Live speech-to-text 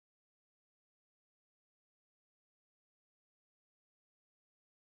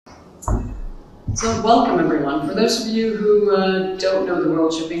So welcome everyone. For those of you who don't know the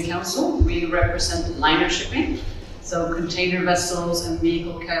World Shipping Council, we represent liner shipping, so container vessels and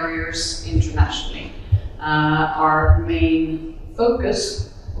vehicle carriers internationally. Our main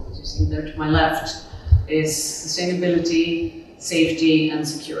focus, as you see there to my left, is sustainability, safety and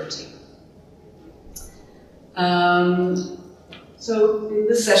security. So in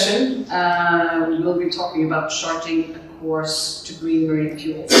this session, we will be talking about charting a course to green marine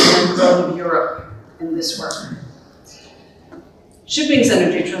fuel and the role of Europe in this work. Shipping's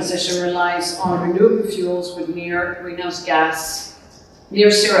energy transition relies on renewable fuels with near zero greenhouse gas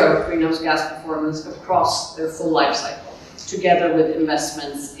performance across their full life cycle, together with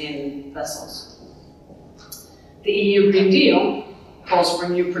investments in vessels. The EU Green Deal calls for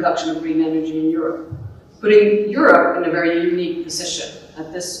new production of green energy in Europe, putting Europe in a very unique position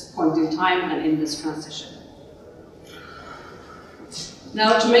at this point in time and in this transition.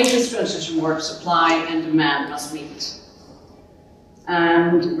 Now, to make this transition work, supply and demand must meet.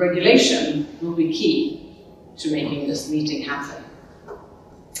 And regulation will be key to making this meeting happen.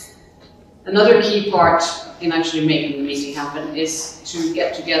 Another key part in actually making the meeting happen is to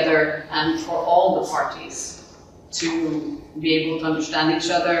get together and for all the parties to be able to understand each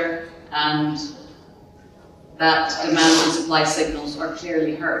other and that demand and supply signals are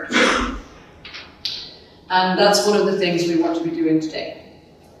clearly heard. And that's one of the things we want to be doing today.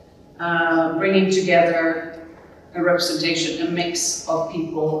 Bringing together a representation, a mix of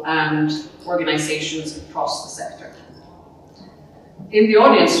people and organizations across the sector. In the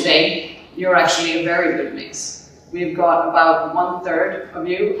audience today, you're actually a very good mix. We've got about 1/3 of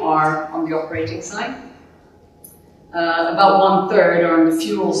you are on the operating side. About 1/3 are on the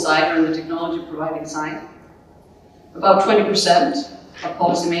fuel side or on the technology providing side. About 20% are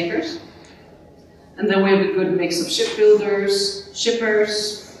policymakers. And then we have a good mix of shipbuilders,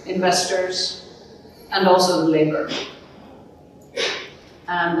 shippers, investors, and also the labor.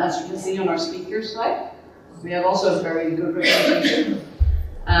 And as you can see on our speakers slide, we have also a very good representation.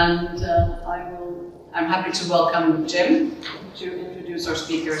 And I'm happy to welcome Jim to introduce our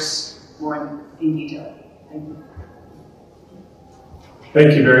speakers more in detail. Thank you.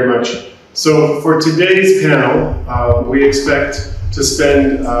 Thank you very much. So for today's panel, we expect to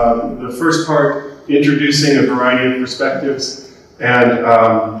spend the first part introducing a variety of perspectives, and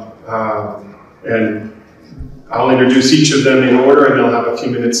I'll introduce each of them in order, and they'll have a few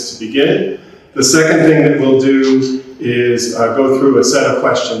minutes to begin. The second thing that we'll do is go through a set of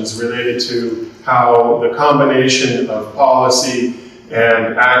questions related to how the combination of policy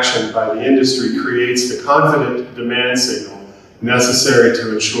and action by the industry creates the confident demand signal necessary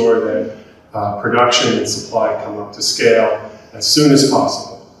to ensure that production and supply come up to scale as soon as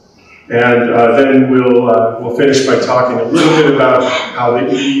possible. And then we'll finish by talking a little bit about how the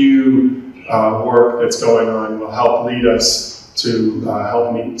EU work that's going on will help lead us to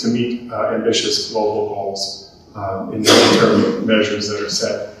meet ambitious global goals in the long-term measures that are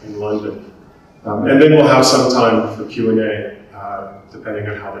set in London. And then we'll have some time for Q&A, depending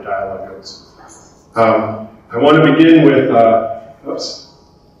on how the dialogue goes. I want to begin with, oops.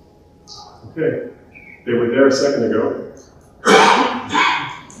 Okay, they were there a second ago.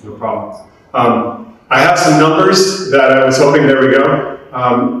 No problem. I have some numbers that I was hoping, there we go.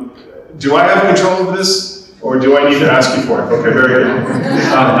 Do I have control of this, or do I need to ask you for it? Okay, very good.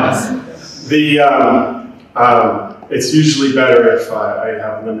 It's usually better if I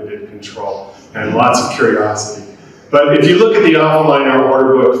have limited control and lots of curiosity. But if you look at the Alphaliner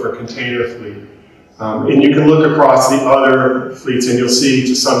order book for container fleet, and you can look across the other fleets and you'll see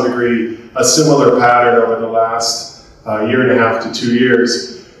to some degree a similar pattern over the last year and a half to 2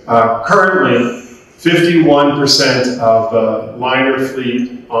 years. Currently, 51% of the liner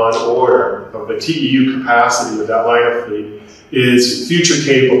fleet on order, of the TEU capacity of that liner fleet, is future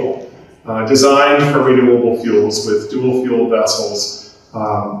capable, designed for renewable fuels with dual fuel vessels,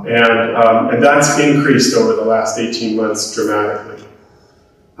 and that's increased over the last 18 months dramatically.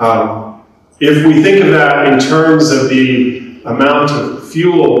 If we think of that in terms of the amount of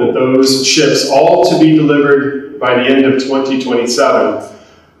fuel that those ships, all to be delivered by the end of 2027,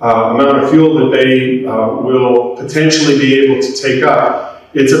 amount of fuel that they will potentially be able to take up,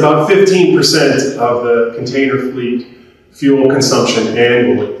 it's about 15% of the container fleet fuel consumption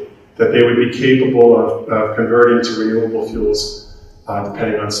annually that they would be capable of converting to renewable fuels,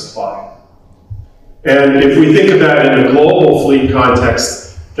 depending on supply. And if we think of that in a global fleet context,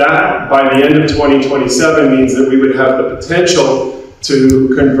 that by the end of 2027 means that we would have the potential to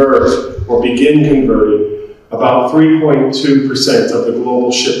convert or begin converting about 3.2% of the global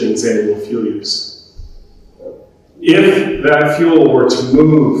shipping's annual fuel use. If that fuel were to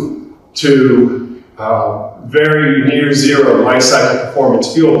move to very near zero life cycle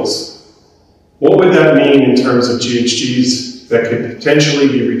performance fuels, what would that mean in terms of GHGs that could potentially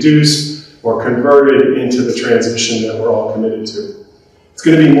be reduced or converted into the transition that we're all committed to? It's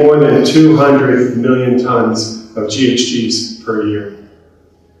going to be more than 200 million tons of GHGs per year.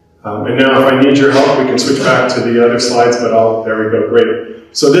 And now if I need your help, we can switch back to the other slides, but there we go,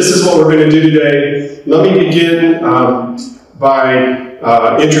 great. So this is what we're going to do today. Let me begin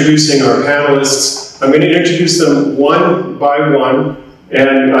by introducing our panelists. I'm going to introduce them one by one,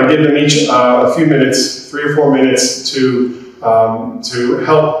 and I give them each a few minutes, 3 or 4 minutes, to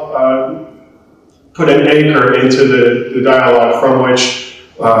help put an anchor into the dialogue from which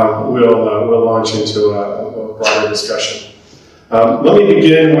we'll launch into a broader discussion. Let me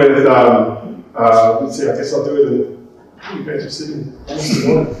begin with, let's see, I guess I'll do it in, you guys are sitting almost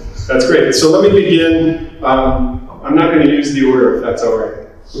in order. That's great. So let me begin, I'm not going to use the order if that's all right.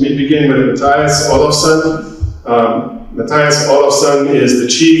 Let me begin with Matthias Ólafsson. Matthias Ólafsson is the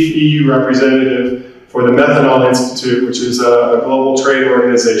Chief EU Representative for the Methanol Institute, which is a global trade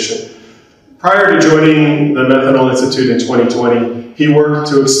organization. Prior to joining the Methanol Institute in 2020, he worked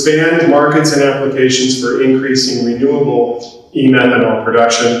to expand markets and applications for increasing renewable e-methanol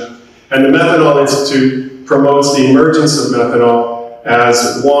production. And the Methanol Institute promotes the emergence of methanol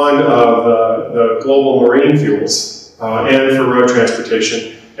as one of the global marine fuels and for road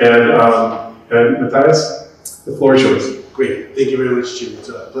transportation. And Matthias, the floor is yours. Great. Thank you very much, Jim. It's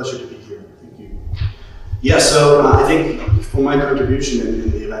a pleasure to be here. Thank you. Yeah, so I think for my contribution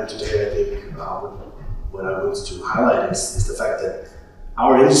in the event today, I think what I want to highlight is the fact that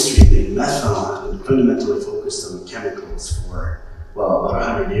our industry in methanol has been fundamentally focused on chemicals for, well, about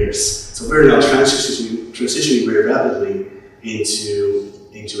 100 years. So we're now transitioning very rapidly into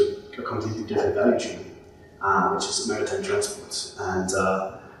a completely different value chain, which is maritime transport.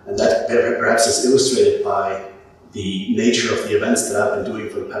 And that perhaps is illustrated by the nature of the events that I've been doing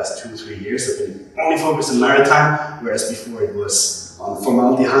for the past 2 or 3 years. I've been only focused on maritime, whereas before it was on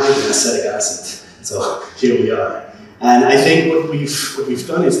formaldehyde and acetic acid. So here we are. And I think what we've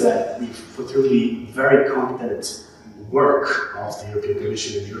done is that we've put through the very competent work of the European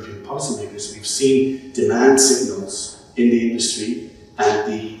Commission and European policymakers. We've seen demand signals in the industry,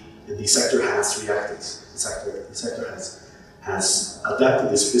 and the sector has reacted. The sector has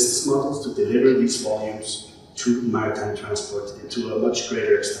adapted its business models to deliver these volumes to maritime transport to a much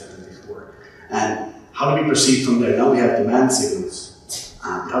greater extent than before. And how do we proceed from there? Now we have demand signals.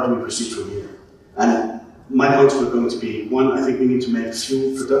 How do we proceed from here? And my points were going to be, one, I think we need to make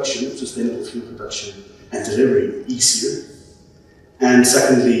fuel production, sustainable fuel production and delivery easier. And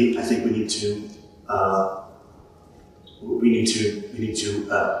secondly, I think we need to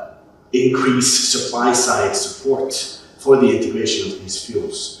increase supply side support for the integration of these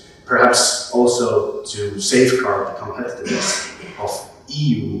fuels. Perhaps also to safeguard the competitiveness of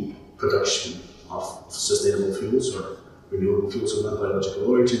EU production of sustainable fuels or renewable fuels of non-biological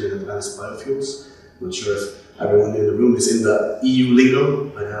origin and advanced biofuels. I'm not sure if everyone in the room is in the EU lingo,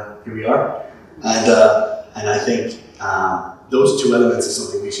 but here we are. And I think those two elements is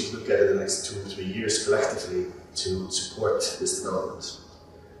something we should look at in the next 2 or 3 years collectively to support this development.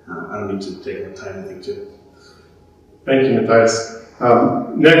 I don't need to take more time, I think, too. Thank you, Matthias.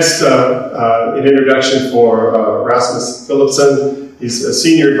 Next, an introduction for Rasmus Philipsen. He's a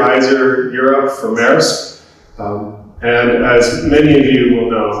Senior Advisor Europe for Maersk. And as many of you will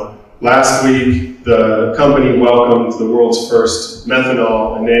know, last week the company welcomed the world's first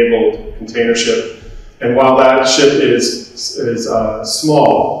methanol-enabled container ship. And while that ship is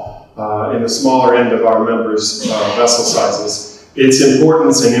small, in the smaller end of our members' vessel sizes, its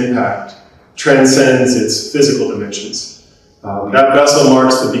importance and impact transcends its physical dimensions. That vessel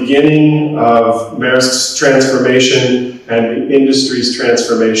marks the beginning of Maersk's transformation and the industry's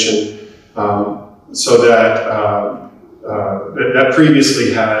transformation, so that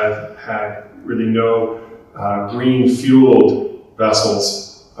previously had really no green-fueled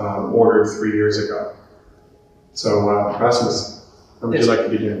vessels ordered 3 years ago. So, Rasmus, how would you like to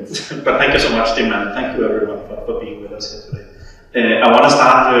begin? But thank you so much, Tim, and thank you everyone for being with us here today. I want to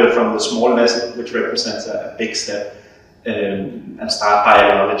start from the small vessel, which represents a big step, and start by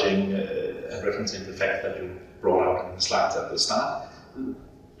acknowledging and referencing the fact that you brought out in the slides at the start,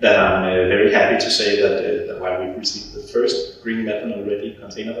 that I'm very happy to say that while we've received the first green methanol-ready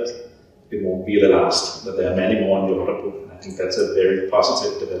container vessel, it won't be the last, but there are many more on the order book. I think that's a very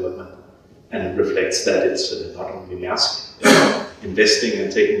positive development, and it reflects that it's not only Maersk investing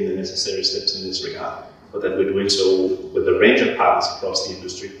and taking the necessary steps in this regard, but that we're doing so with a range of partners across the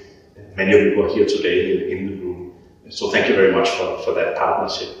industry. Many of you are here today in the room, so thank you very much for that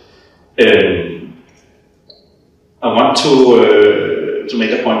partnership. I want to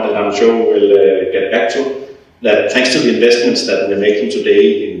make a point that I'm sure we'll get back to, that thanks to the investments that we're making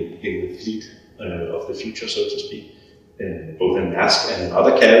today in the fleet of the future, so to speak, both in Maersk and in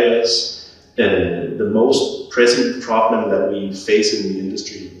other carriers, the most pressing problem that we face in the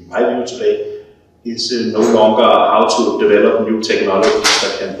industry, in my view today, is no longer how to develop new technologies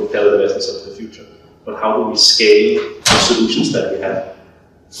that can propel the vessels of the future, but how do we scale the solutions that we have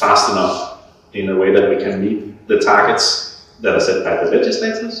fast enough in a way that we can meet the targets that are set by the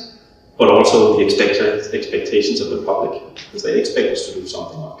legislators, but also the expectations of the public, because they expect us to do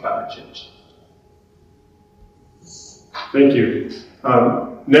something on climate change. Thank you.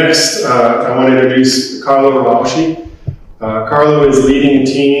 Next, I want to introduce Carlo Raucci. Carlo is leading a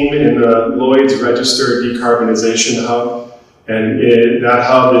team in the Lloyd's Register Decarbonization Hub, and that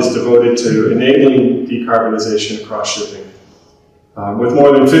hub is devoted to enabling decarbonization across shipping. With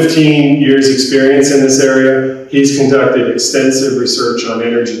more than 15 years experience in this area, he's conducted extensive research on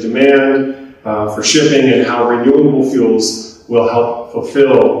energy demand for shipping and how renewable fuels will help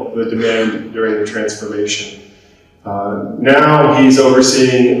fulfill the demand during the transformation. Now he's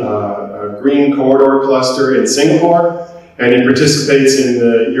overseeing a green corridor cluster in Singapore, and he participates in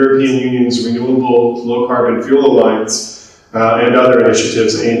the European Union's Renewable Low Carbon Fuel Alliance and other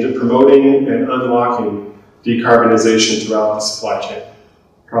initiatives aimed at promoting and unlocking decarbonization throughout the supply chain.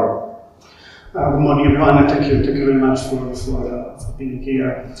 Carlo. Good morning, everyone, and thank you very much for being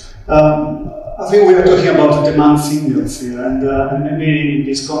here. I think we are talking about demand signals here, and maybe in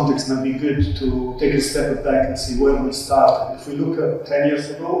this context it might be good to take a step back and see where we started. If we look at 10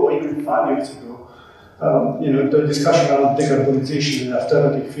 years ago or even 5 years ago, the discussion around decarbonization and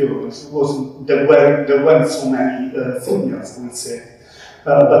alternative fuels there weren't so many signals, I would say.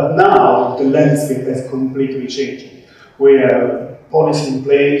 But now the landscape has completely changed. We have policy in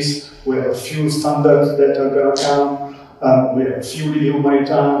place, we have fuel standards that are going to come, we have fuel EU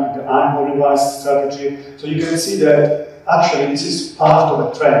maritime, the IMO revised strategy. So you can see that actually this is part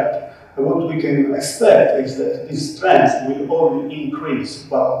of a trend. And what we can expect is that these trends will only increase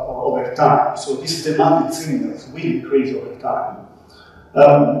over time. So these demanded signals will increase over time.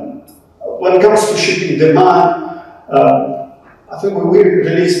 When it comes to shipping demand, I think when we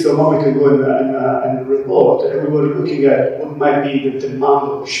released a moment ago in a report, we were looking at what might be the demand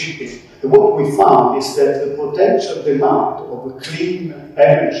of shipping. And what we found is that the potential demand of clean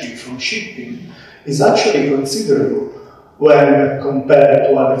energy from shipping is actually considerable when compared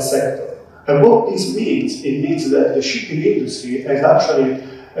to other sectors. And what this means, it means that the shipping industry has actually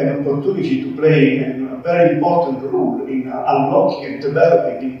an opportunity to play a very important role in unlocking and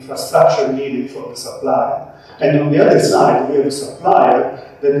developing the infrastructure needed for the supply. And on the other side, we have a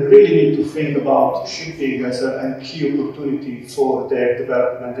supplier that really need to think about shipping as a key opportunity for their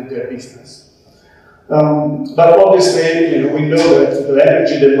development and their business. But obviously, we know that the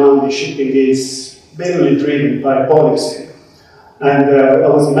energy demand in shipping is mainly driven by policy. And I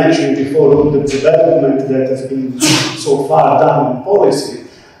was mentioning before all the development that has been so far done in policy.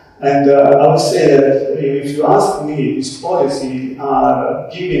 And I would say that if you ask me, this policy are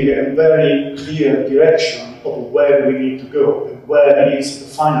giving a very clear direction of where we need to go and what is the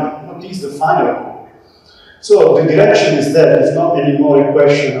final goal. So the direction is that it's not anymore a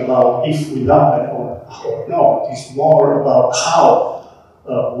question about if we love it or not. It's more about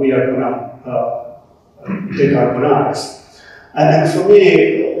how we are going to decarbonize. And for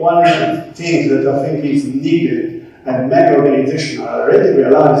me, one thing that I think is needed, and many organizations are already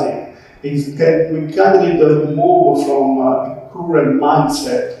realizing, is that we can need to move from a current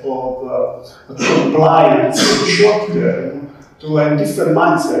mindset of compliance in the short term to a different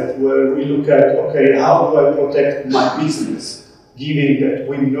mindset where we look at, okay, how do I protect my business, given that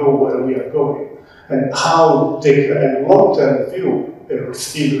we know where we are going, and how take a long-term view and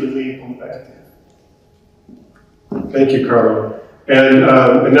still remain competitive. Thank you, Carlo. And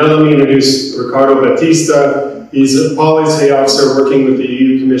now let me introduce Ricardo Batista. He's a policy officer working with the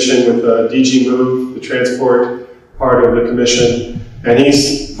EU Commission with DG Move, the transport part of the Commission. And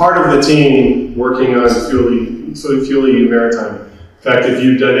he's part of the team working on Fuel EU Maritime. In fact, if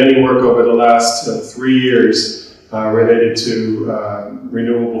you've done any work over the last 3 years related to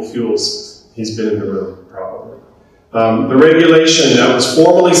renewable fuels, he's been in the room, probably. The regulation that was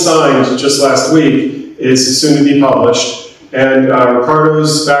formally signed just last week is soon to be published. And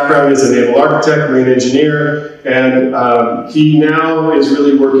Ricardo's background is a naval architect, marine engineer, and he now is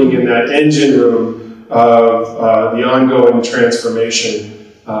really working in that engine room of the ongoing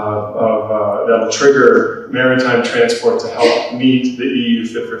transformation that'll trigger maritime transport to help meet the EU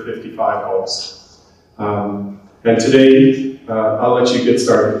Fit for 55 goals. And today, I'll let you get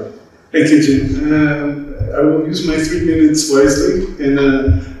started. Thank you, Jim. I will use my 3 minutes wisely. And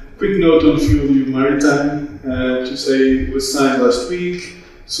a quick note on FuelU Maritime to say it was signed last week,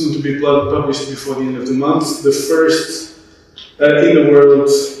 soon to be published before the end of the month. The first in the world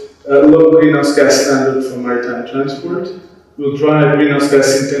low greenhouse gas standard for maritime transport. Will drive greenhouse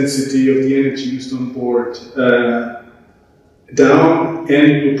gas intensity of the energy used on board down, and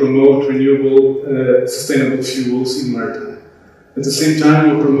it will promote renewable, sustainable fuels in maritime. At the same time,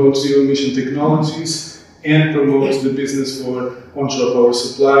 it will promote zero-emission technologies and promote the business for onshore power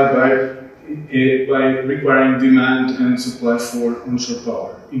supply by requiring demand and supply for onshore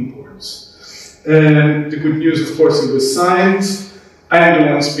power imports. And the good news, of course, it was signed. I am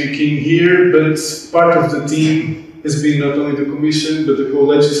the one speaking here, but part of the team has been not only the Commission, but the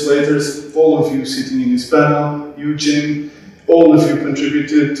co-legislators, all of you sitting in this panel, you, Jim, all of you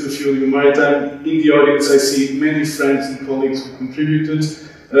contributed to FuelU Maritime. In the audience, I see many friends and colleagues who contributed,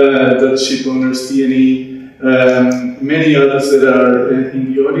 Dutch ship owners, TNE, many others that are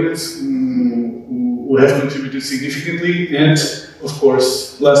in the audience who have contributed significantly, and of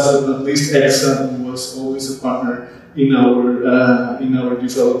course, last but not least, EXA, who was always a partner in our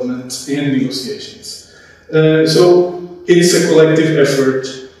development and negotiations. So it's a collective effort.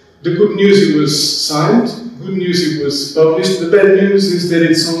 The good news, it was signed. Good news, it was published. The bad news is that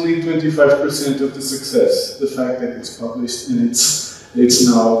it's only 25% of the success, the fact that it's published and it's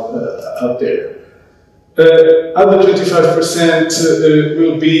now out there. Other 25%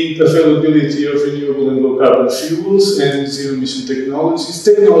 will be availability of renewable and low carbon fuels and zero emission technologies.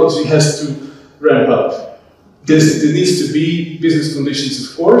 Technology has to ramp up. There needs to be business conditions,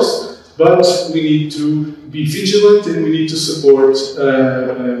 of course, but we need to be vigilant and we need to support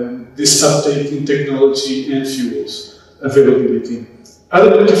this uptake in technology and fuels availability.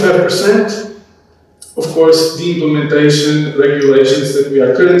 Other 25%, of course, the implementation regulations that we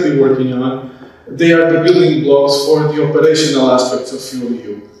are currently working on, they are the building blocks for the operational aspects of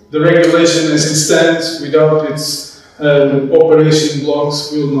FuelU. The regulation as it stands, without its operation blocks,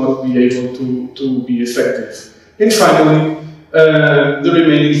 will not be able to be effective. And finally, the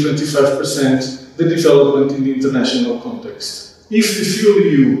remaining 25%, the development in the international context. If the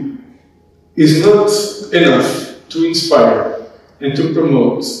FuelU is not enough to inspire and to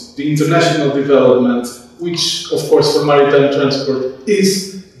promote the international development, which, of course, for maritime transport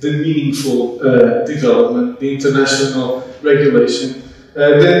is the meaningful development, the international regulation,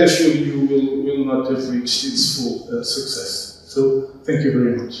 then the FuelU will not have reached its full success. So, thank you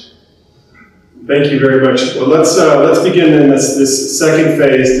very much. Thank you very much. Well, let's begin in this second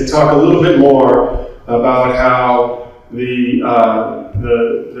phase to talk a little bit more about how the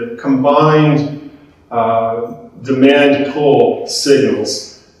combined demand pull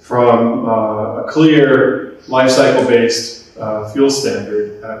signals from a clear life cycle based fuel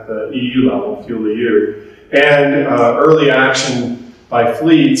standard at the EU level, FuelEU, and early action by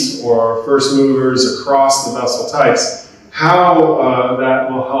fleets or first movers across the vessel types, how that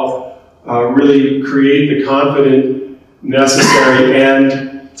will help really create the confident, necessary,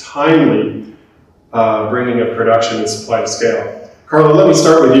 and timely bringing of production and supply to scale. Carlo, let me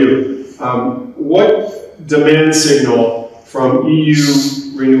start with you. What demand signal from EU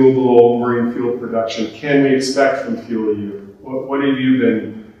renewable marine fuel production can we expect from FuelEU? What have you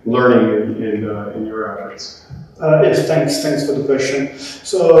been learning in your efforts? Yes, thanks for the question.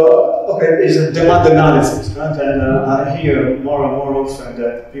 So, okay, it's a demand analysis, right? And I hear more and more often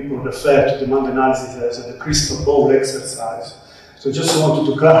that people refer to demand analysis as a crystal ball exercise. So just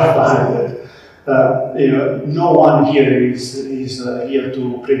wanted to clarify that no one here is here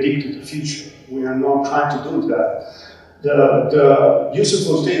to predict the future. We are not trying to do that. The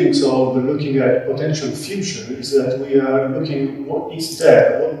useful things of looking at potential future is that we are looking what is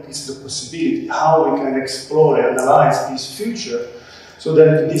there, what is the possibility, how we can explore and analyze this future, so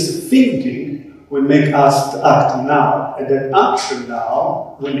that this thinking will make us act now, and that action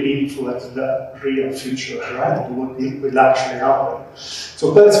now will influence the real future, right? What will actually happen.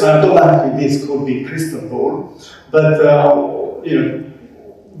 So personally, I don't like this could be crystal ball, but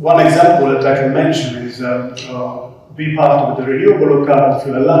one example that I can mention is be part of the Renewable Low Carbon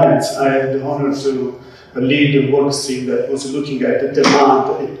Fuel Alliance. I had the honor to lead a work stream that was looking at the demand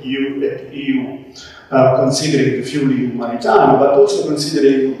at EU, considering the FuelEU Maritime, but also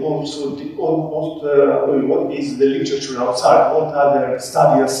considering also what is the literature outside, what other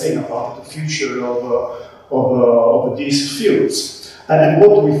studies are saying about the future of these fuels. And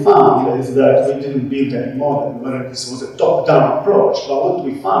what we found is that we didn't build any model, whether this was a top-down approach, but what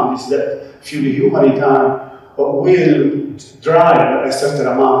we found is that FuelEU Maritime will drive a certain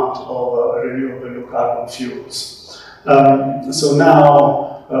amount of renewable low carbon fuels. So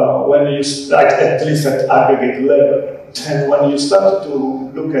now when you start, at least at aggregate level. And when you start to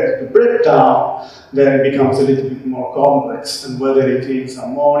look at the breakdown, then it becomes a little bit more complex, and whether it is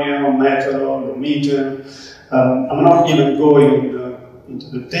ammonia, methanol, or methane. I'm not even going into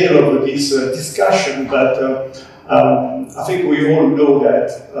the detail of this discussion, but I think we all know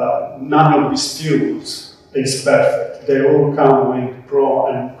that none of these fuels is perfect. They all come with pros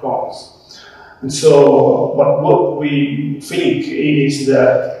and cons. And so what we think is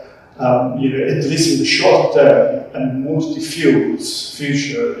that at least in the short term, a multi-fuels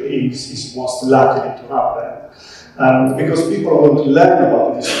future is most likely to happen. Because people want to learn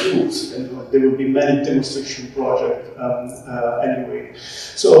about these fuels, and there will be many demonstration projects anyway.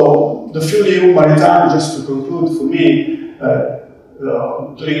 So the FuelEU Maritime, just to conclude for me,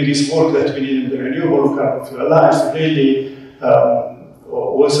 during this work that we did in the Renewable Carbon Fuel Alliance, really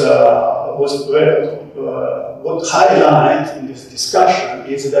what highlight in this discussion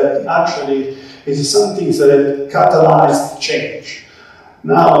is that actually is some things that catalyzed change.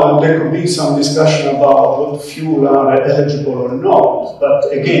 Now, there could be some discussion about what fuel are eligible or not,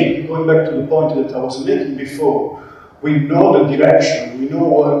 but again, going back to the point that I was making before, we know the direction, we know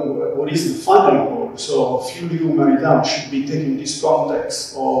what is the final goal, so FuelEU Maritime should be taking this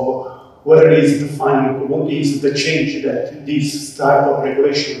context of where is the final goal, what is the change that this type of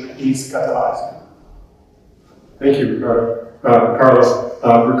regulation is catalyzing. Thank you, Ricardo. Carlos.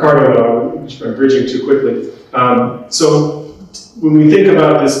 Ricardo, I'm bridging too quickly. So when we think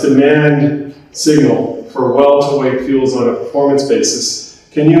about this demand signal for well-to-weight fuels on a performance basis,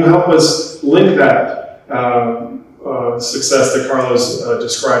 can you help us link that success that Carlos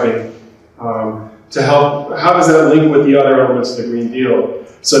describing to help, how does that link with the other elements of the Green Deal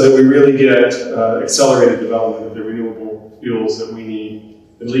so that we really get accelerated development of the renewable fuels that we need,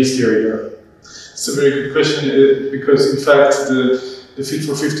 at least here in Europe? It's a very good question because, in fact, the Fit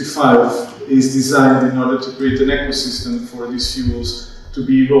for 55 is designed in order to create an ecosystem for these fuels to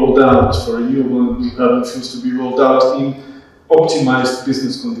be rolled out, for renewable and carbon fuels to be rolled out in optimized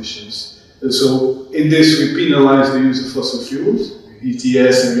business conditions. And so, in this, we penalize the use of fossil fuels,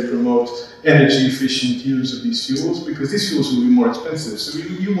 ETS, and we promote energy efficient use of these fuels because these fuels will be more expensive. So,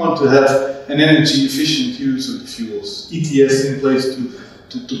 you want to have an energy efficient use of the fuels, ETS in place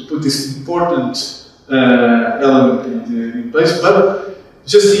to put this important element in place, but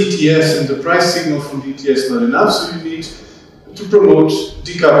just ETS and the price signal from the ETS not enough, so you need to promote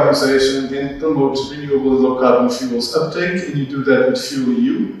decarbonization and promote renewable and low carbon fuels uptake, and you do that with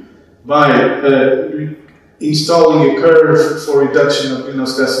FuelEU by installing a curve for reduction of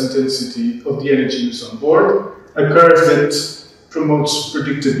greenhouse gas intensity of the energy use on board, a curve that promotes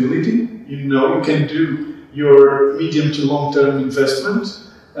predictability. You know you can do your medium to long term investment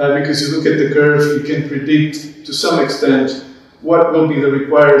because you look at the curve, you can predict to some extent what will be the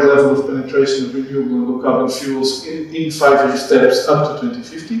required level of penetration of renewable and low carbon fuels in 5-year steps up to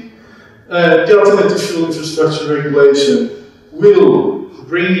 2050. The alternative fuel infrastructure regulation will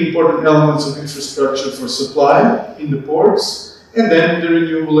bring important elements of infrastructure for supply in the ports, and then the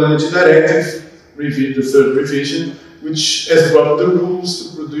Renewable Energy Directive, the third revision, which has brought the rules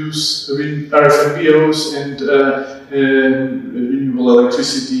to produce RFNBOs and renewable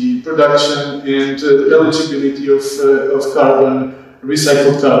electricity production and the eligibility of carbon,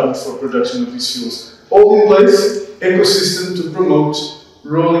 recycled carbon for production of these fuels. All in place, ecosystem to promote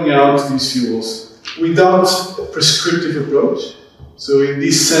rolling out these fuels without a prescriptive approach. So in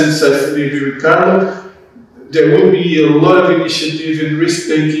this sense, I fully agree with Carlo. There will be a lot of initiative and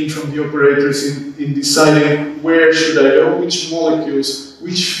risk-taking from the operators in deciding where should I go, which molecules,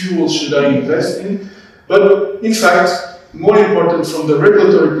 which fuels should I invest in. But in fact, more important from the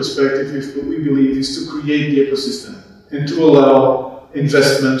regulatory perspective, we believe, is to create the ecosystem and to allow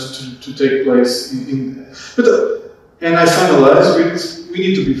investment to take place and I finalize with, we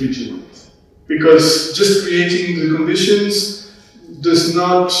need to be vigilant. Because just creating the conditions does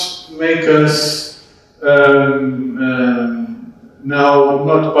not make us now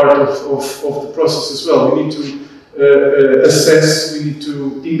not part of the process as well. We need to assess, we need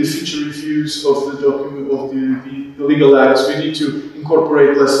to, in the future reviews of the document, of the legal acts, we need to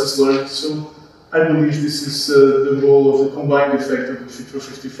incorporate lessons learned. So I believe this is the role of the combined effect of the Fit for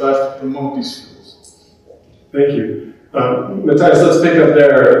 55 to promote these fuels. Thank you. Matthias, let's pick up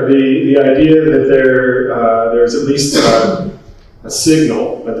there. The idea that there's at least a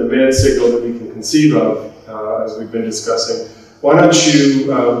signal, a demand signal that we can conceive of, as we've been discussing. Why don't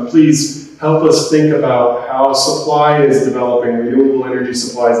you please help us think about how supply is developing, renewable energy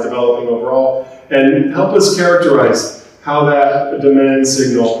supply is developing overall, and help us characterize how that demand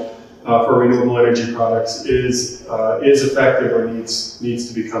signal for renewable energy products is effective or needs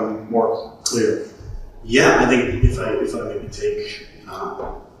to become more clear? Yeah, I think if I maybe take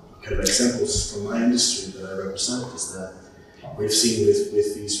kind of examples from my industry that I represent, is that we've seen with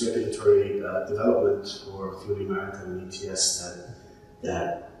these regulatory development for fueling maritime and ETS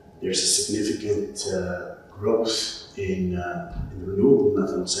that there's a significant growth in the renewable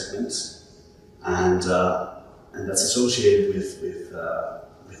methanol segments, and that's associated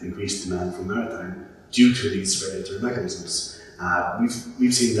with increased demand for maritime due to these regulatory mechanisms.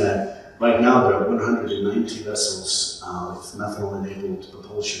 We've seen that right now there are 190 vessels with methanol-enabled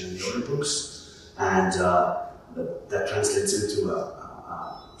propulsion in the order books, and that translates into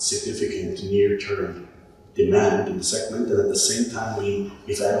a significant near-term demand in the segment. And at the same time,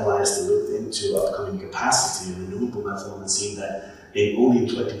 we've analyzed and looked into upcoming capacity in renewable methanol and seen that only in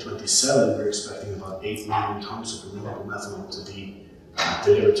 2027 we're expecting about 8 million tons of renewable methanol to be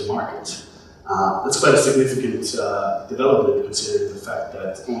delivered to market. That's quite a significant development, considering the fact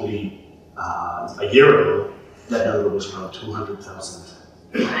that only a year ago that number was around 200,000.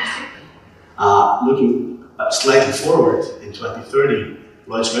 Looking slightly forward, in 2030,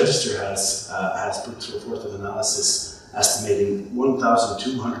 Lloyd's Register has put forth an analysis estimating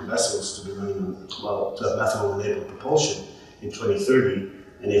 1,200 vessels to be running on, to have methanol-enabled propulsion in 2030.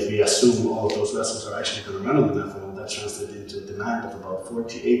 And if we assume all of those vessels are actually going to run on the methanol, that translates into a demand of about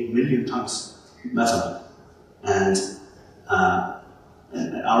 48 million tons of methanol. And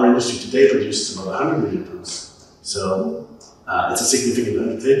our industry today produces about 100 million tons. So it's a significant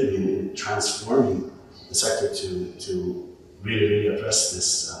undertaking in transforming the sector to really address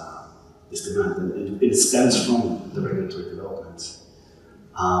this demand, and it stems from the regulatory development.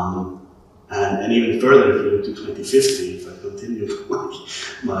 And even further, if we look to 2050, if I continue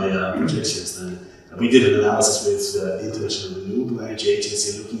my projections, then we did an analysis with the International Renewable Energy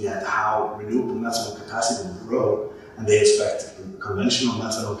Agency looking at how renewable methanol capacity will grow, and they expect conventional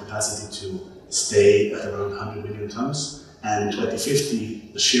methanol capacity to stay at around 100 million tons. And in 2050,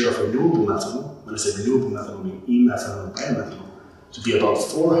 the share of renewable methanol, when I say renewable methanol, I mean e-methanol and biomethanol, to be about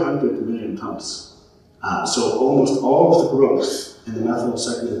 400 million tons. So almost all of the growth in the methanol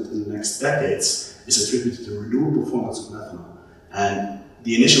segment in the next decades is attributed to renewable forms of methanol. And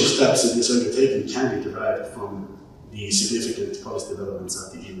the initial steps in this undertaking can be derived from the significant policy developments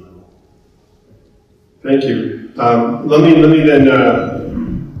at the EU level. Thank you. Let me then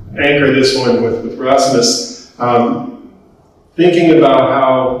anchor this one with Rasmus. Thinking about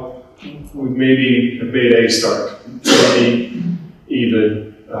how we maybe have made a start, maybe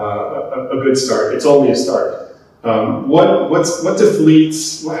even a good start. It's only a start. What do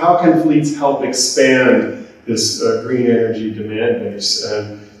fleets? How can fleets help expand this green energy demand base?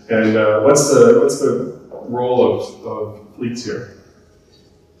 And what's the role of fleets here?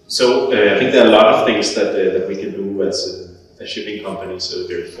 So I think there are a lot of things that we can do as shipping companies.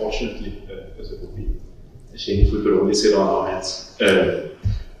 Very fortunately, because it would be a shame if we could only sit on our hands.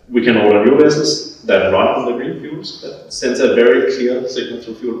 We can order new vessels that run on the green fuels. That sends a very clear signal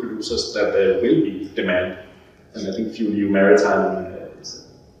to fuel producers that there will be demand. And I think FuelEU Maritime is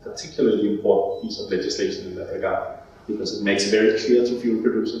a particularly important piece of legislation in that regard, because it makes it very clear to fuel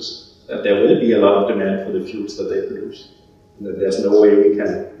producers that there will be a lot of demand for the fuels that they produce. And that there's no way we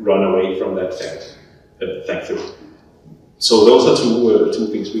can run away from that fact, thankfully. So those are two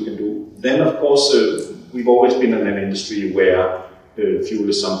things we can do. Then, of course, we've always been in an industry where fuel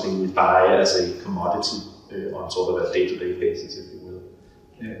is something we buy as a commodity on sort of a day-to-day basis, if you will.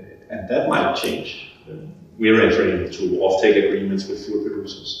 And that might change. We're entering into off-take agreements with fuel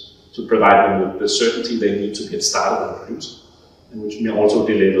producers to provide them with the certainty they need to get started on producing, and which also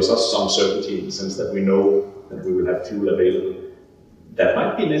delivers us some certainty in the sense that we know that we will have fuel available. That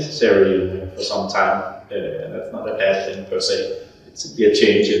might be necessary for some time, and that's not a bad thing per se. It's simply a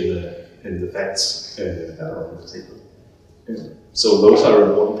change in the facts that are on the table. So those are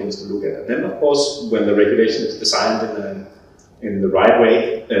important things to look at. And then, of course, when the regulation is designed in the right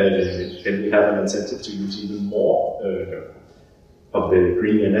way, then we have an incentive to use even more of the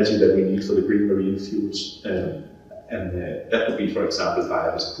green energy that we need for the green marine fuels. And that could be, for example,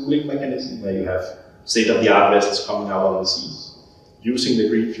 via this pooling mechanism, where you have state-of-the-art vessels coming out on the seas, using the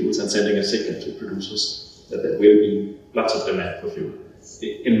green fuels and sending a signal to producers that there will be lots of demand for fuel.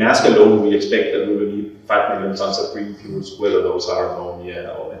 In Maersk alone, we expect that we will need 5 million tons of green fuels, whether those are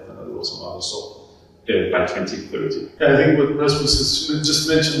ammonia or methanol or some other sort, by 2030. Yeah, I think what Rasmus has just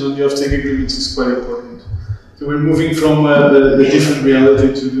mentioned on the offtake agreements is quite important. So we're moving from a different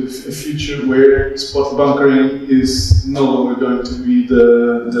reality to a future where spot bunkering is no longer going to be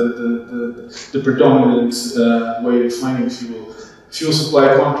the predominant way of finding fuel. fuel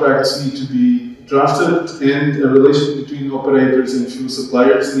supply contracts need to be drafted, and a relation between operators and fuel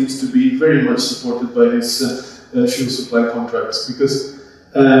suppliers needs to be very much supported by these fuel supply contracts, because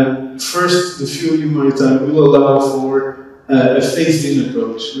first, the FuelEU Maritime will allow for a phased-in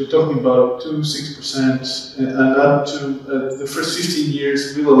approach. We're talking about 2-6%, and up to the first 15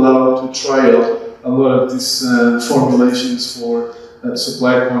 years will allow to trial a lot of these formulations for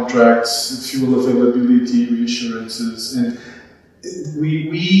supply contracts, fuel availability, reassurances, and we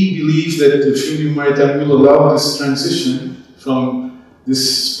believe that the FuelEU Maritime will allow this transition from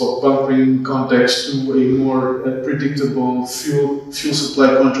this spot bunkering context to a more predictable fuel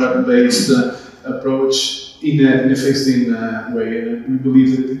supply contract-based approach in a phased-in way. And we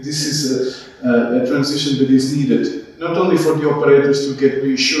believe that this is a transition that is needed, not only for the operators to get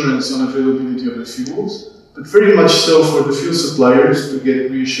reassurance on availability of the fuels, but very much so for the fuel suppliers to get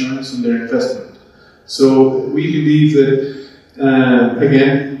reassurance on their investment. So we believe that,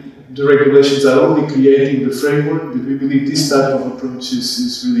 again, the regulations are only creating the framework, but we believe this type of approach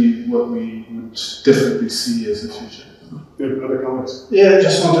is really what we would definitely see as the future. Other comments? Yeah, I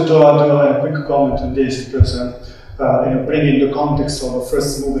just wanted to add a quick comment on this, because bringing the context of a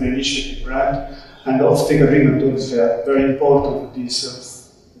first mover initiative, right? And the offtake agreement is very important for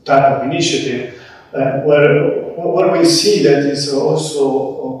this type of initiative. Where we see that is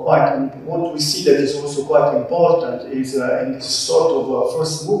also quite important is in this sort of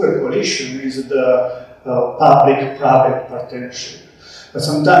first mover coalition is the public-private partnership.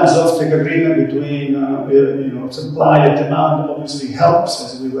 Sometimes offtake agreement between supply and demand obviously helps,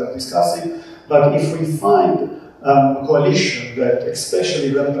 as we were discussing. But if we find a coalition that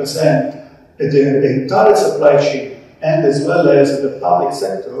especially represent the entire supply chain and as well as the public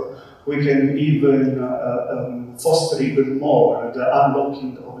sector, we can even foster even more the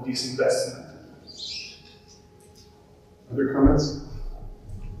unlocking of this investment. Other comments?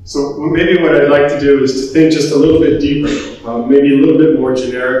 So maybe what I'd like to do is to think just a little bit deeper, maybe a little bit more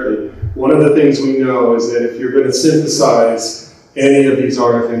generically. One of the things we know is that if you're going to synthesize any of these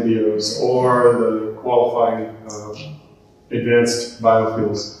RFNBOs or the qualifying advanced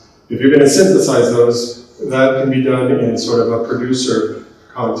biofuels, if you're going to synthesize those, that can be done in sort of a producer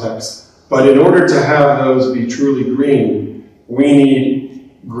context. But in order to have those be truly green, we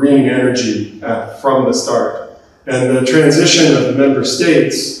need green energy from the start. And the transition of the member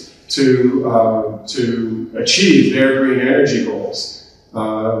states to achieve their green energy goals,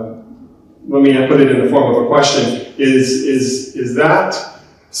 let me put it in the form of a question, is that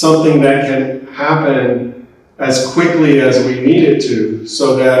something that can happen as quickly as we need it to,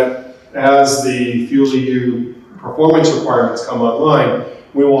 so that as the FuelEU performance requirements come online,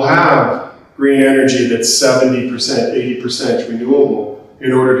 we will have green energy that's 70%, 80% renewable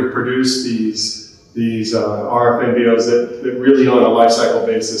in order to produce these RFNBOs that really on a life cycle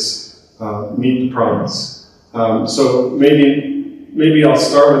basis meet the promise. So maybe I'll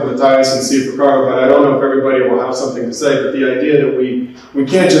start with Matthias and see if Ricardo, but I don't know if everybody will have something to say, but the idea that we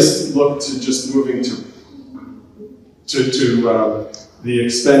can't just look to just moving to the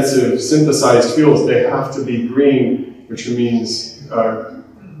expensive synthesized fuels. They have to be green, which means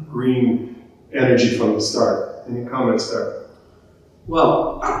green energy from the start. Any comments there?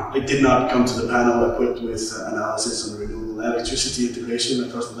 Well, I did not come to the panel equipped with analysis on renewable electricity integration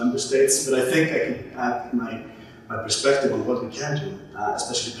across the member states, but I think I can add my perspective on what we can do,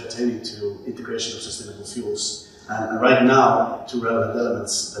 especially pertaining to integration of sustainable fuels. And right now, two relevant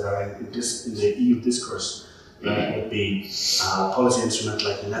elements that are in the EU discourse would be a policy instrument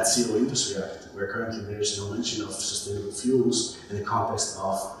like the Net Zero Industry Act, where currently there is no mention of sustainable fuels in the context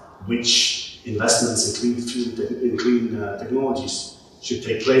of which investments in clean technologies should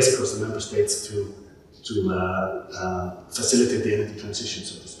take place across the member states to facilitate the energy transition,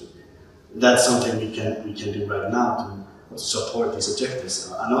 so to speak. That's something we can do right now to support these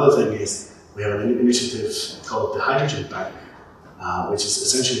objectives. Another thing is we have an initiative called the Hydrogen Bank, which is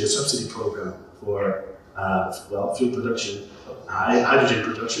essentially a subsidy program for fuel production, hydrogen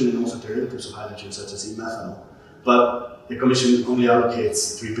production, and also derivatives of hydrogen such as methanol. But the Commission only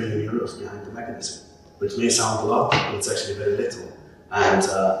allocates 3 billion euros behind the mechanism, which may sound a lot, but it's actually very little. And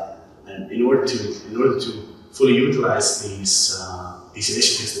in order to fully utilize these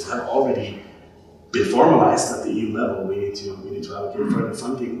initiatives that have already been formalized at the EU level, we need to allocate further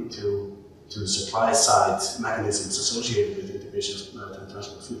funding to supply side mechanisms associated with the integration of maritime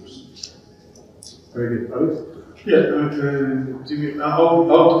transport fuels. Very good. Yeah, how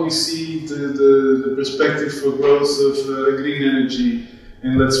do we see the perspective for growth of green energy?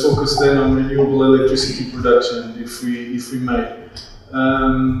 And let's focus then on renewable electricity production, if we may.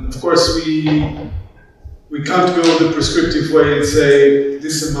 Of course, we can't go the prescriptive way and say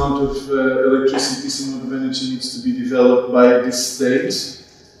this amount of electricity, this amount of energy needs to be developed by this stage.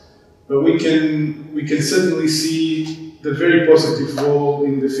 But we can certainly see the very positive role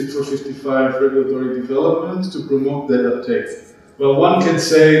in the Fit for 55 regulatory development to promote that uptake. Well, one can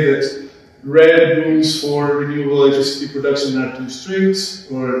say that red rules for renewable electricity production are too strict,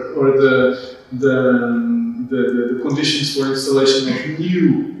 or the conditions for installation of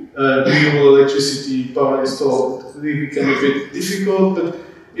new renewable electricity power installed really become a bit difficult, but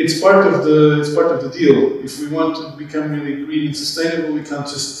it's part of the deal. If we want to become really green and sustainable, we can't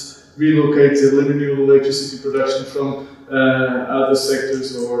just relocate the renewable electricity production from other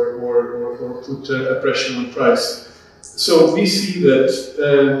sectors or put a pressure on price. So we see that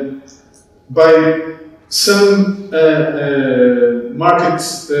by some market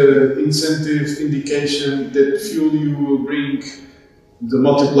incentive indication that fuel you will bring the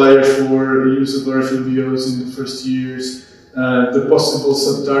multiplier for use of RFNBOs in the first years, the possible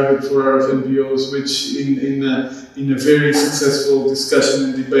sub-target for RFNBOs, which in a very successful discussion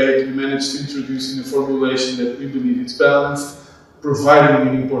and debate we managed to introduce in a formulation that we believe is balanced, providing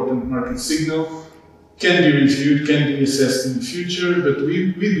an important market signal, can be reviewed, can be assessed in the future, but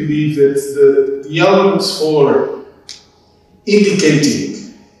we believe that the elements for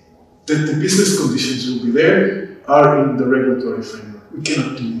indicating that the business conditions will be there are in the regulatory framework. We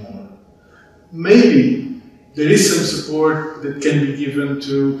cannot do more. Maybe there is some support that can be given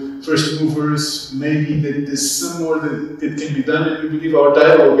to first movers, maybe that there's some more that can be done, and we believe our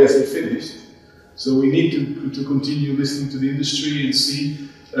dialogue hasn't finished. So we need to continue listening to the industry and see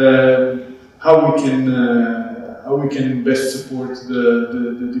how we can best support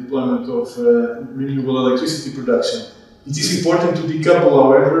the deployment of renewable electricity production. It is important to decouple,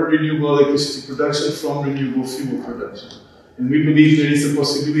 however, renewable electricity production from renewable fuel production. And we believe there is a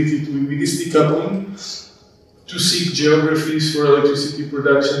possibility to, with this decoupling, to seek geographies for electricity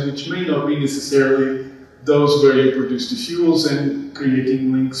production which may not be necessarily those where you produce the fuels, and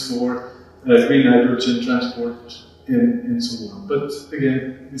creating links for green hydrogen transport and so on. But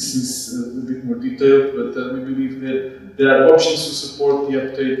again, this is a bit more detailed, but we believe that there are options to support the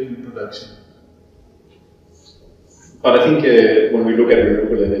uptake in the production. But I think when we look at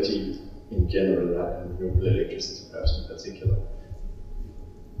renewable energy in general, and renewable electricity perhaps in particular,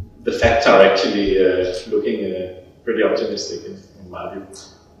 the facts are actually looking pretty optimistic in my view.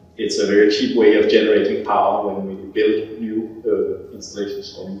 It's a very cheap way of generating power when we build new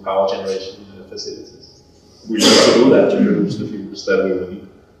installations or new power generation facilities. We need to do that to produce the fuels that we will need,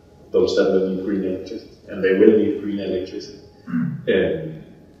 those that will need green electricity, and they will need green electricity. And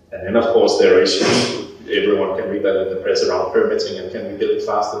then of course there are issues, everyone can read that in the press around permitting, and can we build it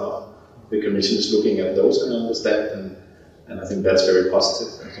fast enough? The Commission is looking at those and understand, and I think that's very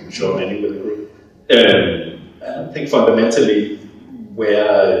positive. I'm sure many will agree. And I think fundamentally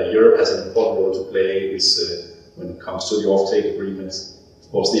where Europe has an important role to play is when it comes to the off-take agreements.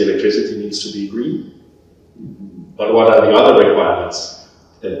 Of course, the electricity needs to be green, but what are the other requirements?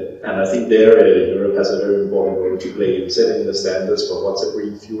 And I think there Europe has a very important role to play in setting the standards for what's a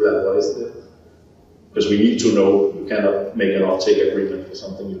green fuel and what isn't it. Because we need to know, you cannot make an off-take agreement for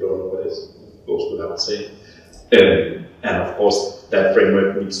something you don't know what is. It goes without saying. And of course, that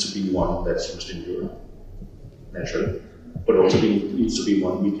framework needs to be one that's used in Europe, naturally, but also needs to be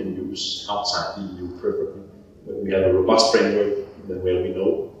one we can use outside the EU preferably. When we have a robust framework, then where we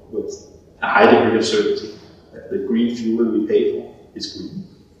know with a high degree of certainty that the green fuel we pay for is green,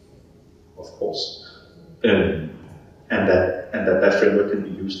 of course, and that framework can be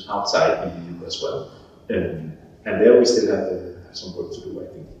used outside the EU as well. And there we still have some work to do, I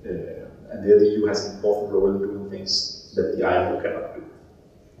think. And there the EU has an important role in doing things that the IMO cannot do.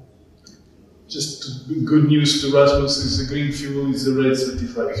 Just good news to Rasmus is the green fuel is a red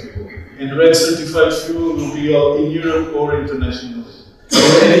certified fuel. And red certified fuel will be all in Europe or internationally.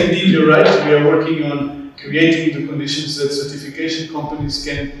 And indeed, you're right, we are working on creating the conditions that certification companies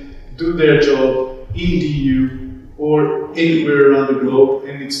can do their job in the EU or anywhere around the globe,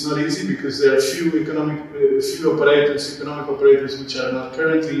 and it's not easy because there are few economic operators which are not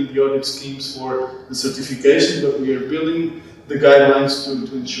currently in the audit schemes for the certification, but we are building the guidelines to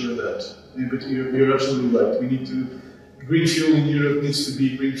ensure that. But you're absolutely right. We need to, green fuel in Europe needs to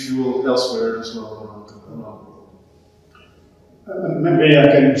be green fuel elsewhere as well around the world. Maybe I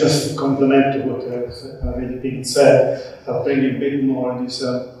can just complement to what has already been said, bringing a bit more this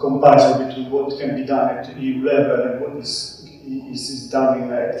comparison between what can be done at the EU level and what is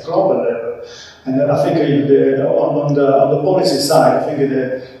done at the global level. And I think on the policy side, I think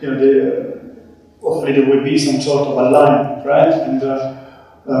hopefully there will be some sort of alignment, right? And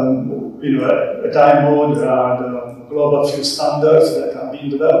At IMO, there are the global fuel standards that are being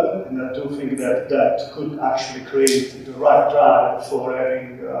developed, and I do think that that could actually create the right drive for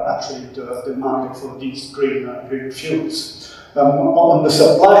having actually the demand for these green fuels. On the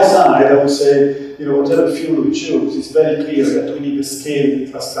supply side, I would say, whatever fuel we choose, it's very clear that we need a scaled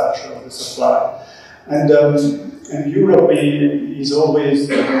infrastructure of the supply. And Europe is always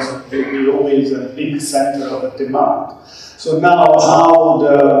a big center of the demand. So now how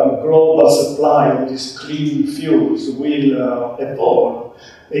the global supply of these clean fuels will evolve,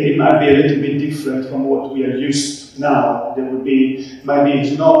 it might be a little bit different from what we are used to now. There will be, maybe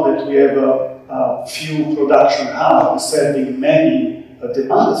it's not that we have a fuel production hub serving many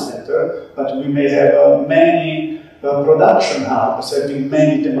demand centers, but we may have many production hubs serving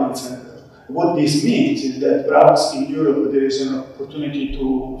many demand centers. What this means is that perhaps in Europe there is an opportunity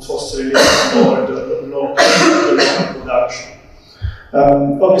to foster a little more the local production.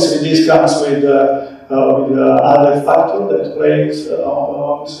 Obviously, this comes with other factor that plays.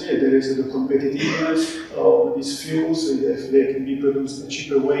 Obviously, there is the competitiveness of these fuels, if they can be produced in a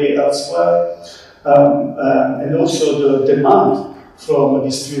cheaper way elsewhere, and also the demand from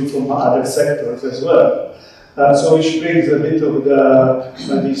this fuel from other sectors as well. So which brings a bit of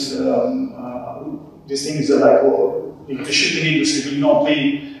these things like the shipping industry will not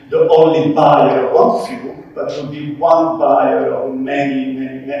be the only buyer of one fuel, but will be one buyer of many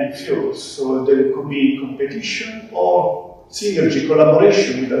fuels. So there could be competition or synergy,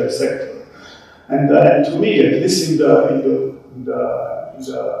 collaboration with other sectors. And to me, at least in the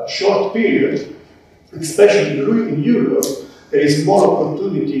short period, especially in Europe, there is more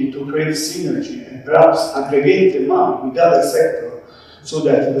opportunity to create synergy and perhaps aggregate demand with other sectors, so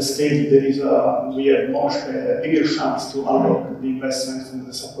that at the stage we have a bigger chance to unlock the investments in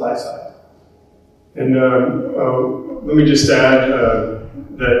the supply side. And let me just add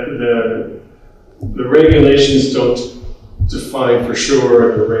that the regulations don't define for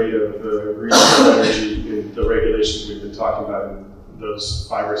sure the rate of renewable energy in the regulations we've been talking about in those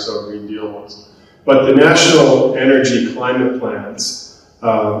 5 or so Green Deal ones. But the national energy climate plans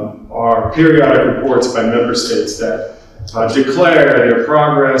are periodic reports by member states that declare their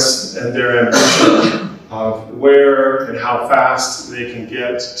progress and their ambition of where and how fast they can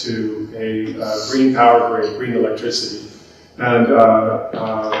get to a green power grid, green electricity. And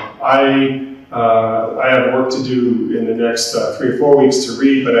I have work to do in the next 3 or 4 weeks to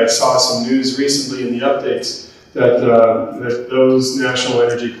read, but I saw some news recently in the updates that, that those national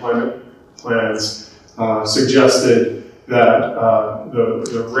energy climate plans suggested that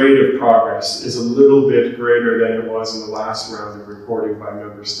the rate of progress is a little bit greater than it was in the last round of reporting by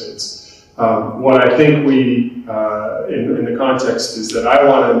member states. What I think we, in the context, is that I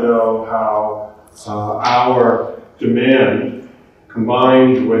want to know how our demand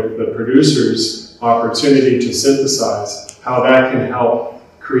combined with the producer's opportunity to synthesize, how that can help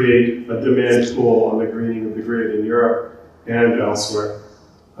create a demand pool on the greening of the grid in Europe and elsewhere.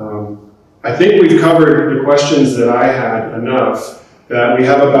 I think we've covered the questions that I had enough, that we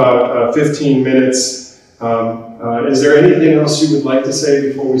have about 15 minutes. Is there anything else you would like to say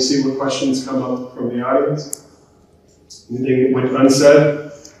before we see what questions come up from the audience? Anything went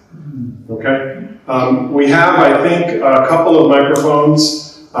unsaid? Okay. We have, I think, a couple of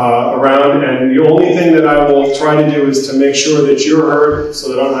microphones around, and the only thing that I will try to do is to make sure that you're heard so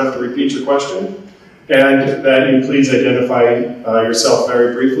that I don't have to repeat your question, and that you please identify yourself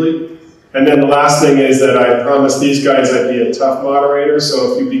very briefly. And then the last thing is that I promised these guys I'd be a tough moderator,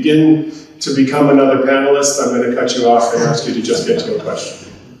 so if you begin to become another panelist, I'm going to cut you off and ask you to just get to a question.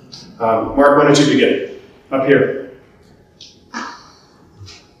 Mark, why don't you begin? Up here.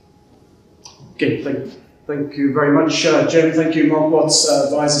 Okay, thank you very much, Jeremy. Thank you, Mark Watts,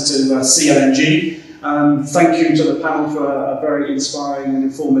 advisor to CLNG. Thank you to the panel for a very inspiring and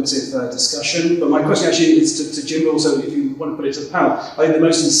informative discussion. But my question actually is to Jim also, if you want to put it to the panel. I think the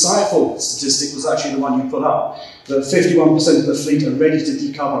most insightful statistic was actually the one you put up, that 51% of the fleet are ready to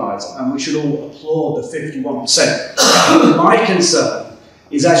decarbonise, and we should all applaud the 51%. My concern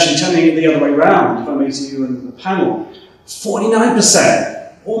is actually turning it the other way around, if I may to you and the panel. 49%.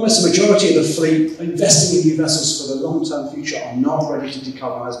 Almost the majority of the fleet investing in new vessels for the long-term future are not ready to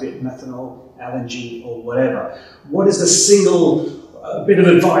decarbonise, be it methanol, LNG, or whatever. What is the single bit of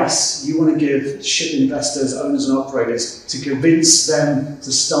advice you want to give ship investors, owners, and operators to convince them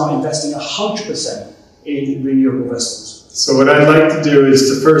to start investing 100% in renewable vessels? So what I'd like to do is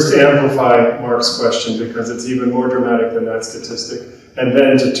to first amplify Mark's question, because it's even more dramatic than that statistic, and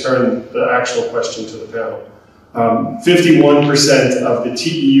then to turn the actual question to the panel. 51% of the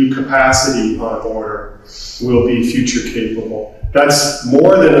TEU capacity on order will be future capable. That's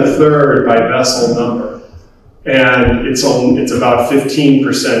more than a third by vessel number. And it's about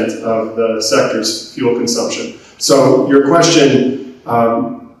 15% of the sector's fuel consumption. So your question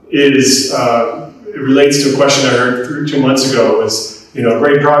it relates to a question I heard 2 months ago was,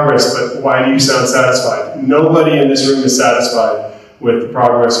 great progress, but why do you sound satisfied? Nobody in this room is satisfied with the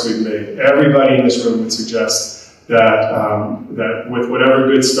progress we've made. Everybody in this room would suggest that with whatever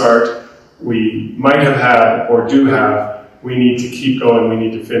good start we might have had or do have, we need to keep going, we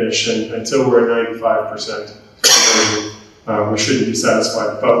need to finish, and until we're at 95%, we shouldn't be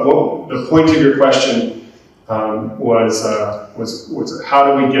satisfied. But the point of your question was how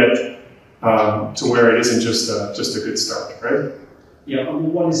do we get to where it isn't just a good start, right? Yeah,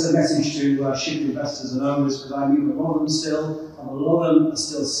 what is the message to ship investors and owners? Because I mean, a lot of them are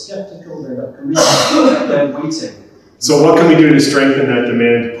still skeptical, they're not committed, they're waiting. So what can we do to strengthen that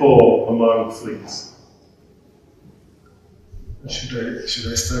demand pull among fleets?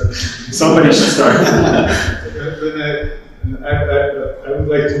 Should I start? Somebody should start. I would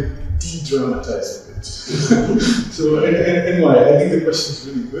like to de-dramatize a bit. So, and why? I think the question is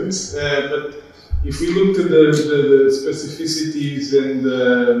really good. But if we look to the specificities and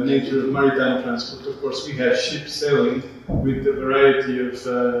the nature of maritime transport, of course, we have ships sailing with a variety of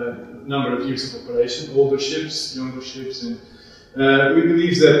number of years of operation, older ships, younger ships, and we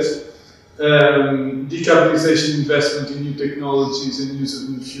believe that decarbonization investment in new technologies and use of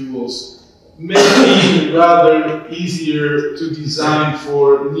new fuels may be rather easier to design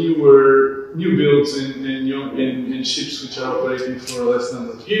for new builds and ships which are operating for a less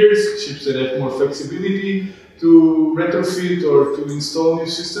number of years, ships that have more flexibility to retrofit or to install new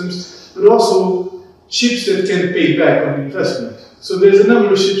systems, but also ships that can pay back on investment. So there's a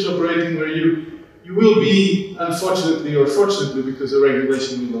number of ships operating where you will be, unfortunately or fortunately, because the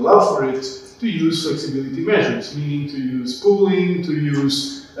regulation will allow for it, to use flexibility measures, meaning to use pooling, to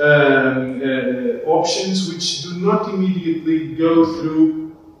use options which do not immediately go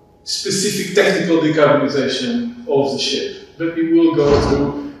through specific technical decarbonization of the ship, but it will go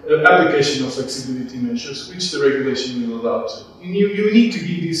through application of flexibility measures, which the regulation will allow to. And you need to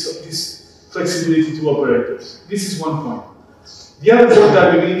give this flexibility to operators. This is one point. The other point,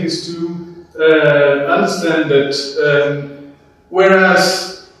 I believe, is to understand that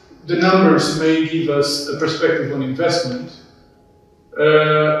whereas the numbers may give us a perspective on investment,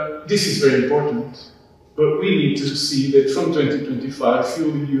 this is very important, but we need to see that from 2025,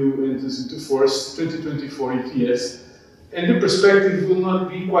 FuelEU enters into force, 2024 ETS, and the perspective will not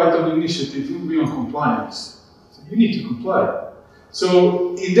be quite on initiative, it will be on compliance. So you need to comply.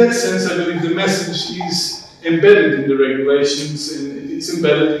 So in that sense, I believe the message is embedded in the regulations, and it's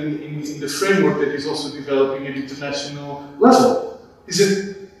embedded in the framework that is also developing at international level. Is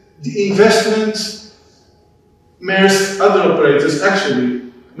that the investment, Maersk, other operators, actually,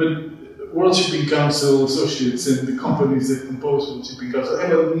 World Shipping Council associates and the companies that compose World Shipping Council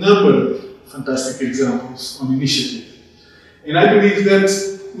have a number of fantastic examples on initiative. And I believe that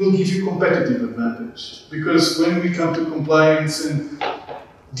will give you competitive advantage, because when we come to compliance and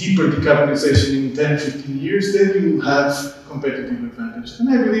deeper decarbonization in 10, 15 years, then you will have competitive advantage. And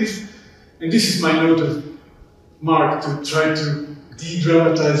I believe, and this is my note of Mark to try to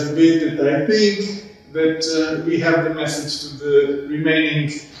de-dramatize a bit, that I think that we have the message to the remaining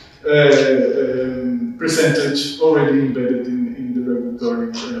percentage already embedded in the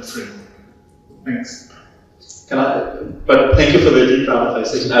regulatory framework. Thanks. But thank you for the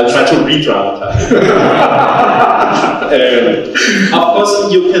de-dramatization. I'll try to re-dramatize. Of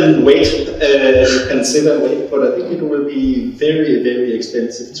course, you can wait, you can sit and wait, but I think it will be very, very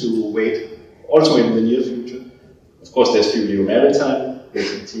expensive to wait, also in the near future. Of course, there's FuelEU Maritime,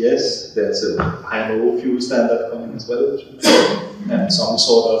 there's ETS, there's a IMO fuel standard coming as well, and some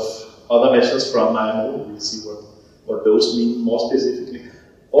sort of other measures from IMO. We'll see what those mean more specifically.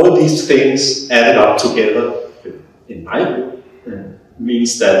 All these things added up together, in my view,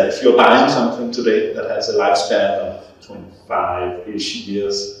 means that if you're buying something today that has a lifespan of 25-ish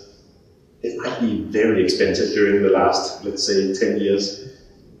years, it might be very expensive during the last, let's say, 10 years.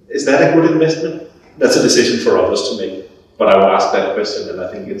 Is that a good investment? That's a decision for others to make. But I will ask that question, and I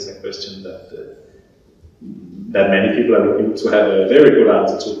think it's a question that many people are looking to have a very good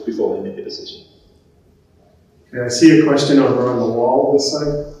answer to before they make a decision. Okay, I see a question over on the wall this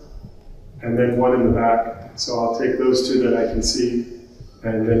side, and then one in the back. So I'll take those two that I can see,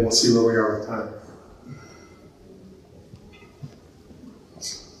 and then we'll see where we are with time.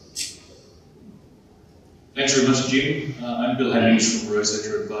 Thanks very much, Jim. I'm Bill Hennings from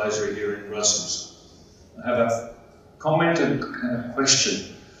Rosetta Advisory here in Rasmus. I have a comment and a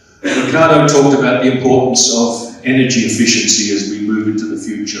question. Ricardo talked about the importance of energy efficiency as we move into the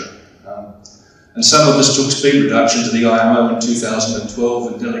future. And some of us took speed reduction to the IMO in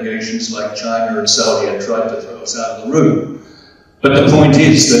 2012, and delegations like China and Saudi had tried to throw us out of the room. But the point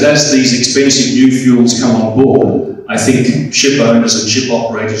is that as these expensive new fuels come on board, I think ship owners and ship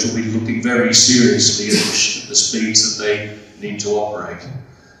operators will be looking very seriously at the speeds that they need to operate.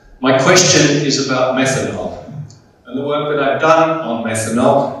 My question is about methanol. And the work that I've done on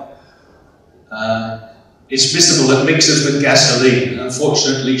methanol, it's visible it mixes with gasoline.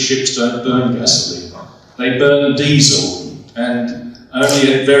 Unfortunately, ships don't burn gasoline. They burn diesel, and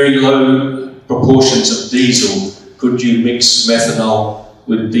only at very low proportions of diesel could you mix methanol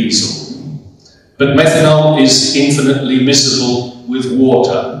with diesel. But methanol is infinitely miscible with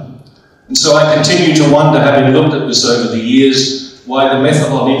water. And so I continue to wonder, having looked at this over the years, why the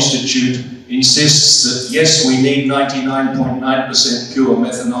Methanol Institute insists that yes, we need 99.9% pure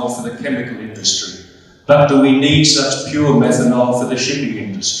methanol for the chemical industry. But do we need such pure methanol for the shipping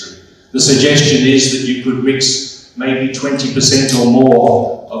industry? The suggestion is that you could mix maybe 20% or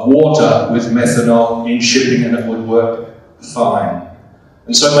more of water with methanol in shipping and it would work fine.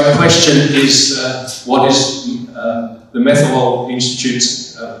 And so my question is, what is the Methanol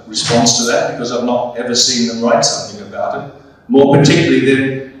Institute's response to that? Because I've not ever seen them write something about it. More particularly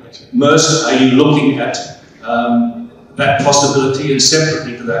then, Maersk, are you looking at that possibility? And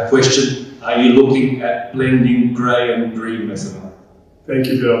separately to that question, are you looking at blending grey and green methanol? Thank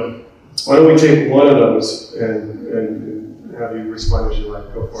you, Bill. Why don't we take one of those and have you respond as you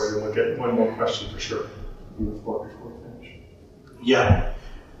like. Go for it, and we'll get one more question for sure from the floor before we finish. Yeah.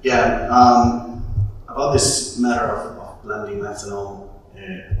 About this matter of blending methanol,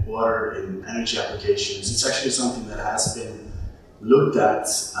 water in energy applications, it's actually something that has been looked at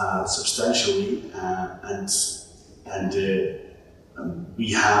substantially, and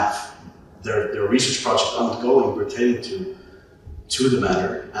we have their research project ongoing pertaining to the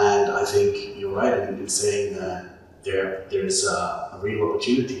matter. And I think you're right in saying that there's a real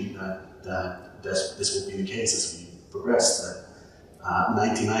opportunity that this will be the case as we progress. That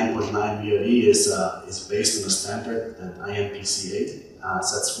 99.9 BOE is based on a standard that INPC8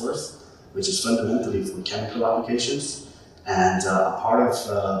 sets forth, which is fundamentally for chemical applications. And a part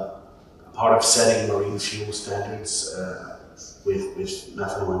of setting marine fuel standards with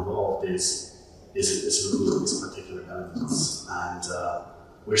methanol involved is looking at these particular elements. And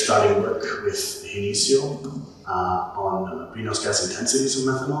we're starting work with Inicio on greenhouse gas intensities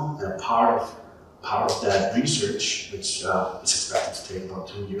of methanol. And part of that research, which is expected to take about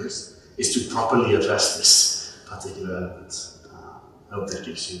 2 years, is to properly address this particular element. I hope that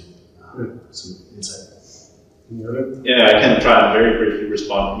gives you some insight. Yeah, I can try and very briefly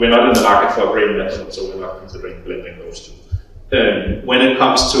respond. We're not in the market for green methanol, so we're not considering blending those two. When it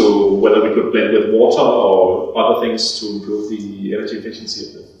comes to whether we could blend with water or other things to improve the energy efficiency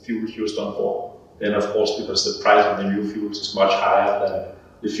of the fuels used on board, then of course, because the price of the new fuels is much higher than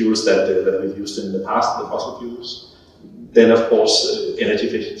the fuels that we've used in the past, the fossil fuels, then of course energy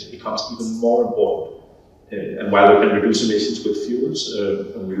efficiency becomes even more important. And while we can reduce emissions with fuels,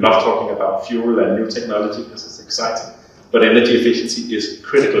 and we love talking about fuel and new technology because it's exciting, but energy efficiency is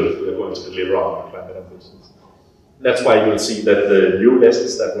critical if we're going to deliver on our climate ambitions. That's why you'll see that the new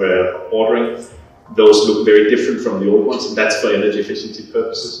vessels that we're ordering, those look very different from the old ones, and that's for energy efficiency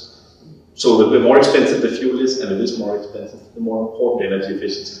purposes. So the more expensive the fuel is, and it is more expensive, the more important energy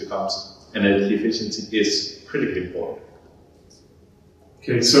efficiency becomes. And energy efficiency is critically important.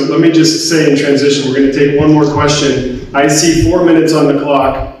 Okay, so let me just say in transition, we're going to take one more question. I see 4 minutes on the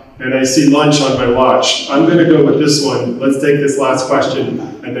clock, and I see lunch on my watch. I'm going to go with this one. Let's take this last question,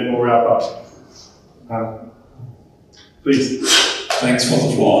 and then we'll wrap up. Please. Thanks for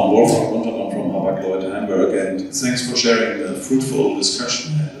the floor. I'm Wolfram from Lloyd, Hamburg, and thanks for sharing the fruitful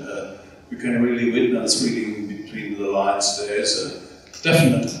discussion. And we can really witness, reading between the lines, there is a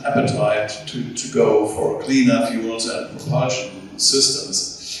definite appetite to go for cleaner fuels and propulsion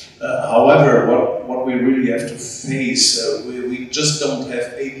systems. However, what we really have to face, we just don't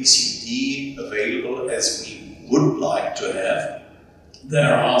have ABCD available as we would like to have.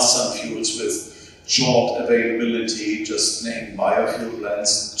 There are some fuels with short availability, just name biofuel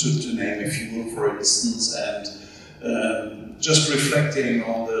blends, to name a fuel, for instance, and just reflecting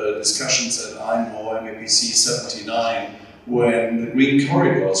on the discussions at IMO MEPC 79, when the green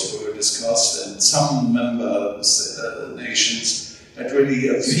corridors were discussed and some member nations had really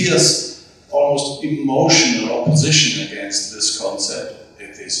a fierce, almost emotional opposition against this concept.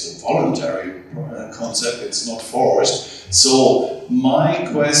 It is a voluntary concept, it's not forced. So my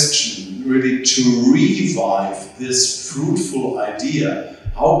question really to revive this fruitful idea,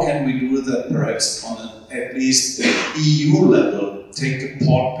 how can we do that perhaps on at least the EU level, take a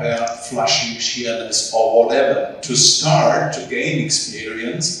pot pair, flushing shearless or whatever, to start to gain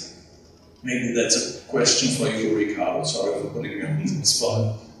experience? Maybe that's a question for you, Ricardo. Sorry for putting you on the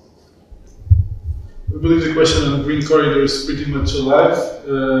spot. We believe the question on green corridor is pretty much alive,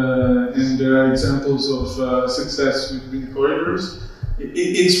 and there are examples of success with green corridors.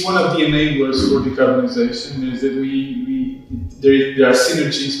 It's one of the enablers for decarbonization, is that there are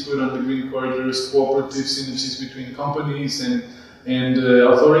synergies put on the green corridors, cooperative synergies between companies and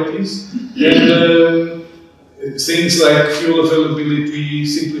authorities. And things like fuel availability,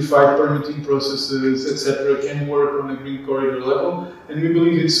 simplified permitting processes, etc., can work on a green corridor level. And we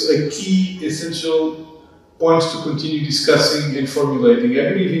believe it's a key, essential point to continue discussing and formulating. I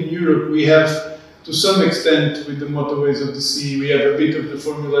believe in Europe we have, to some extent, with the motorways of the sea, we have a bit of the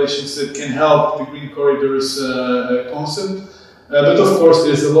formulations that can help the green corridors concept. But of course,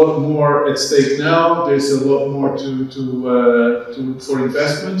 there's a lot more at stake now. There's a lot more for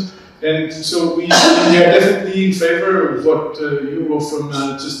investment. And so we are definitely in favor of what you, Wolfram,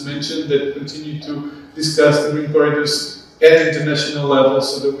 just mentioned, that continue to discuss the green corridors at international level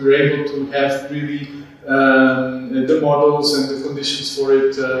so that we're able to have really the models and the conditions for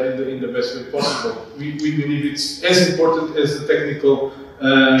it in the best way possible. We believe it's as important as the technical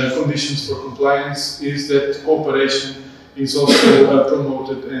conditions for compliance is that cooperation is also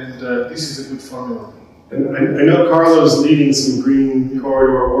promoted, and this is a good formula. And I know Carlo's leading some green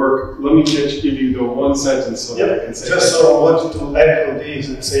corridor work. Let me just give you the one sentence so that I can say. Just so I wanted to echo this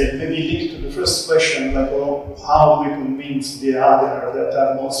and say, maybe link to the first question, like, well, how do we convince the other that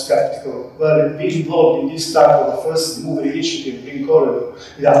are more skeptical? Well, being involved in this type of first mover initiative, green corridor,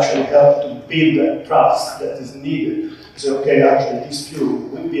 it actually helped to build that trust that is needed. So, okay, actually, this fuel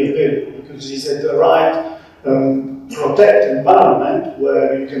will be available because it's at the right protect environment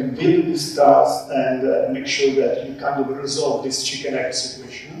where you can build these trust and make sure that you kind of resolve this chicken egg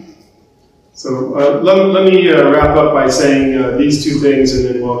situation. So let me wrap up by saying these two things and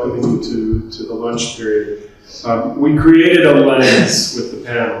then welcoming you to the lunch period. We created a lens with the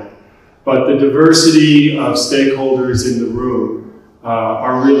panel, but the diversity of stakeholders in the room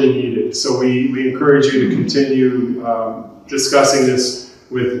are really needed. So we encourage you to continue discussing this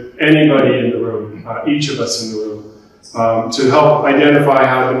with anybody in the room, each of us in the room. To help identify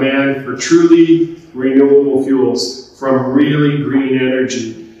how demand for truly renewable fuels from really green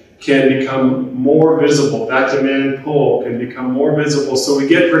energy can become more visible. That demand pull can become more visible so we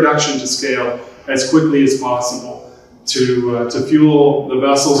get production to scale as quickly as possible to fuel the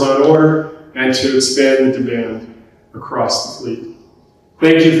vessels on order and to expand the demand across the fleet.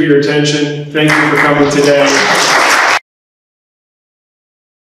 Thank you for your attention. Thank you for coming today.